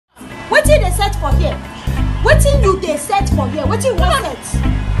Wetin they set for here? Wetin you dey set for here? Wetin you wan set?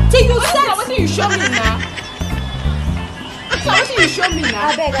 Till you set. Wetin you show me now? Wetin you show me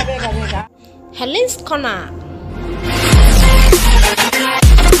now? Abeg. Helen's Corner.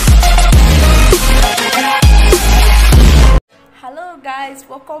 Hello guys,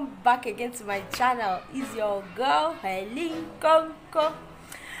 welcome back again to my channel. It's your girl Helen Konko.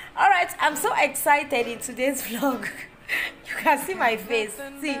 Alright, I'm so excited in today's vlog. You can see my face.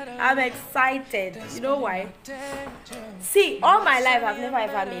 See, I'm excited. You know why? See, all my life I've never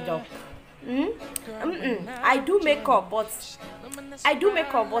ever made up. I do makeup, but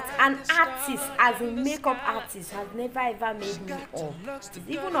an artist, as a makeup artist, has never ever made me up.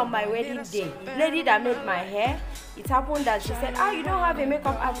 Even on my wedding day, lady that made my hair, it happened that she said, you don't have a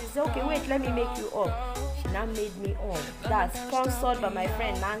makeup artist. I said, okay, wait, let me make you up. She now made me up. That's sponsored by my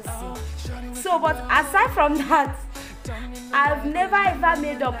friend Nancy. So, but aside from that, I've never ever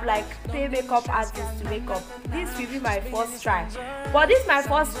made up, like pay makeup artist to make up. This will be my first try. But this is my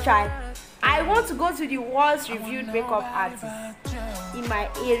first try. I want to go to the world's reviewed makeup artist in my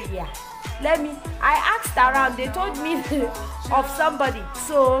area. I asked around, they told me of somebody.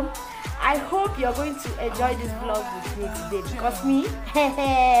 So I hope you're going to enjoy this vlog with me today, because me,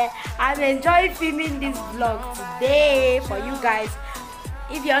 I'm enjoying filming this vlog today for you guys.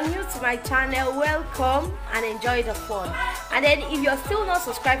 If you're new to my channel, welcome and enjoy the fun. And then if you're still not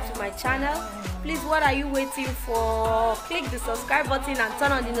subscribed to my channel, please, what are you waiting for? Click the subscribe button and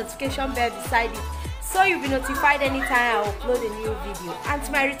turn on the notification bell beside it, so you'll be notified anytime I upload a new video. And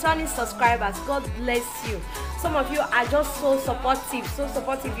to my returning subscribers, God bless you. Some of you are just so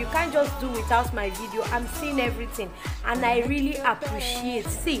supportive. You can't just do without my video. I'm seeing everything and I really appreciate.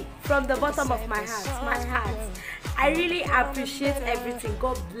 See, from the bottom of my heart, I really appreciate everything.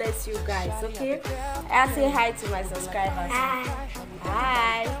 God bless you guys, okay? I'll say hi to my subscribers.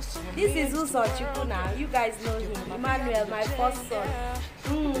 Hi. This is Uso Chiku now. You guys know him. Emmanuel, my first son.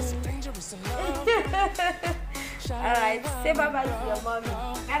 Alright, say bye-bye to your mommy.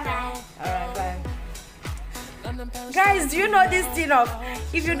 Bye-bye. Alright, bye. Guys, do you know this thing of,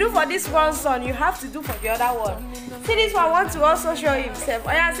 if you do for this one son, you have to do for the other one? See, this one wants to also show himself.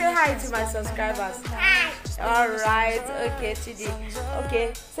 Oh yeah, say hi to my subscribers. Hi. Alright, okay, Chidi.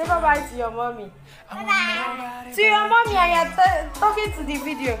 Okay, say bye-bye to your mommy. Bye-bye. To your mommy, and you're talking to the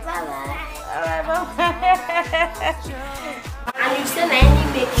video. Bye-bye. Alright, bye-bye. And you say any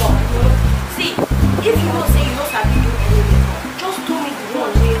makeup. See, if you don't say you don't have to do any makeup, just do me the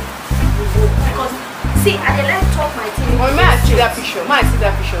one way you go. Because, see, I like talk my thing. May I see that picture? May I see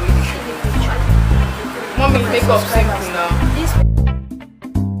that picture with you? Mommy, makeup simple now. This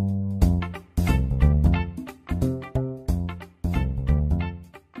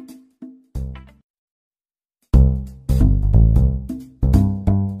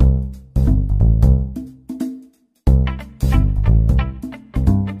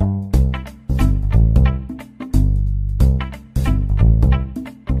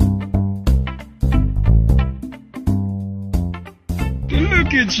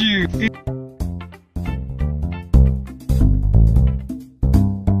Look at you.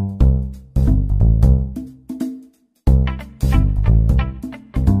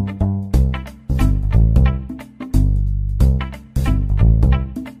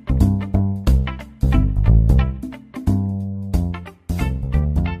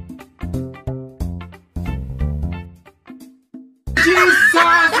 Jesus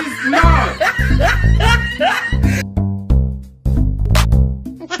is Lord.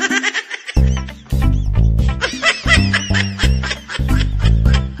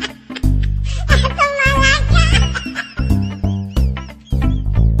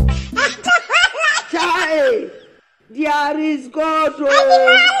 There is God. So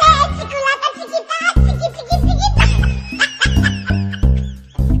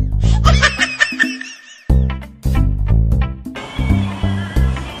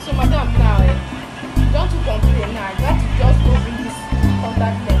madam, now don't you complain now. You have to just go bring this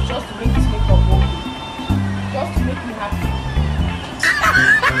contact lens just to make this makeup okay. Just to make me happy.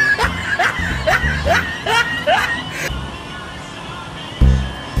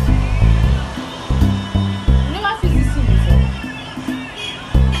 You never see this thing before.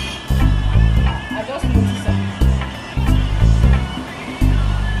 I just noticed it.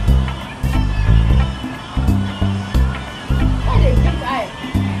 Why they blink eye?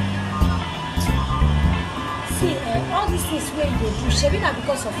 See, all these things where you do, shebi na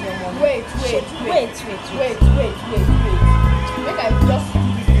because of your mom. Wait. Wait. Make I just do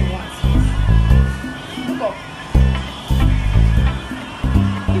this thing once. Look up.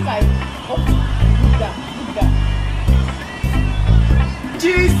 If I look down.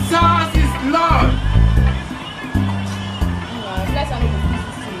 Jesus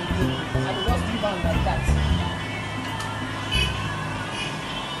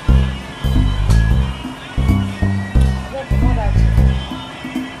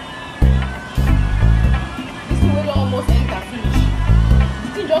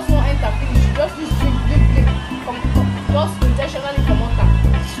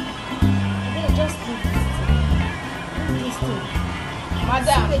Madam.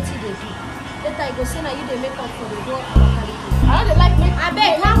 See wetin dey do. Later you go say na you dey make up for the whole Abakaliki. I don't like make.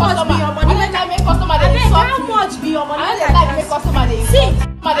 Abeg, how much be your money? I don't like make customer dey Abeg, insult how me. much be your money? I don't like make customer dey See,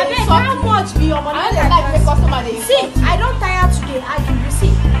 insult. abeg, how much be your money? I don't like make customer dey insult. See, I don tire today argue. You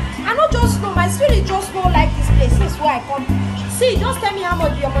see, I no just know, my spirit just no like this place since where I come. See, just tell me how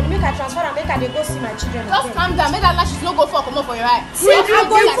much be your money, make I transfer and make I dey go see my children. Just calm down, make that lashes no go fall comot for your eye. See, I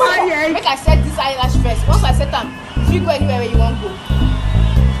go Make I set this eyelash first. Once I set am, you go anywhere where you wan go.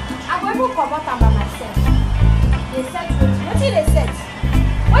 I go even comot am by myself. They set wetin dey set?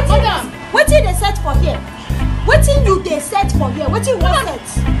 Wetin dey set for here? Wetin you dey set for here? Wetin you wan set?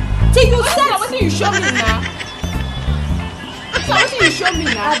 Till you set. Wetin you show me now? Wetin you show me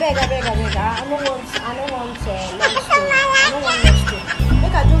now? Abeg. I no want long story. I no want long story.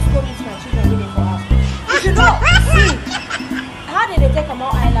 Make I just go meet my children wey dey for house. If you know, see, how dey take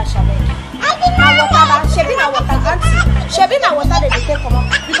comot eyelash abeg? Na water ba? Shebi na water aunty. Shebi na water dey take comot.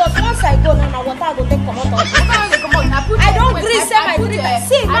 Because once I go now, na water I go take comot all. I don gree say my children.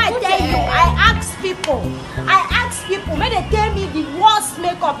 See, ma tell you, I ask people, make they tell me the worst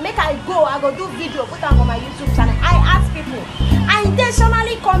makeup. Make I go do video, put am on my YouTube channel. I ask people. I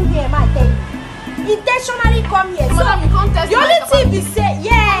intentionally come here, ma tell you. Intentionally come here. So the only thing be say,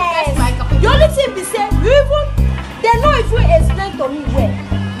 yes. The only thing be say, you even they know if you explain to me well.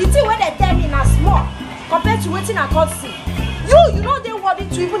 The thing wey they tell me na small compared to wetin I come see. You know they worthy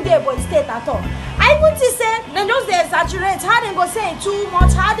to even dey Ebonyi state at all. I even think say they just dey exaggerate. How they go say it too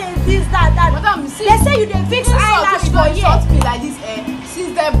much? How they this that? Madam, see, they say you dey fix eyelash for here. Insult me like this,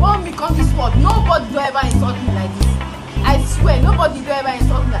 since they born me come this world, nobody do ever insult me like this. I swear, nobody do ever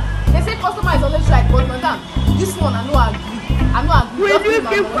insult me. They say customer is always right, but madam, this one I no agree. Will you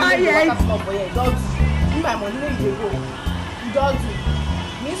keep quiet? Don't give me my money, where you dey go? You don't do.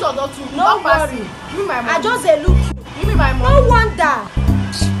 Me so don't do. No worry. Give me my money. I just dey look you. Give me my money. No wonder.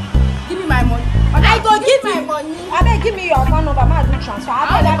 Give me my money. I go give my you money. Abeg give me your account number, ma do transfer.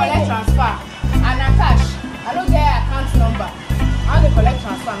 I dey collect transfer and na cash. I no get account number. I dey collect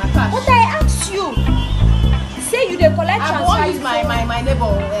transfer na cash. But I ask you. Say you dey collect transfer. I wan use my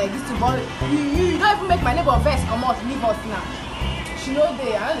neighbor this to borrow. You don't even make my neighbor vex comot leave us now. She no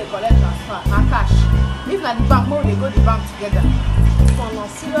dey. I no dey collect transfer na cash. If na the bank, more dey go the bank together. For no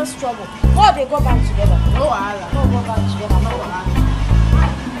serious trouble. More they go back together. No wahala. No go back together. No wahala.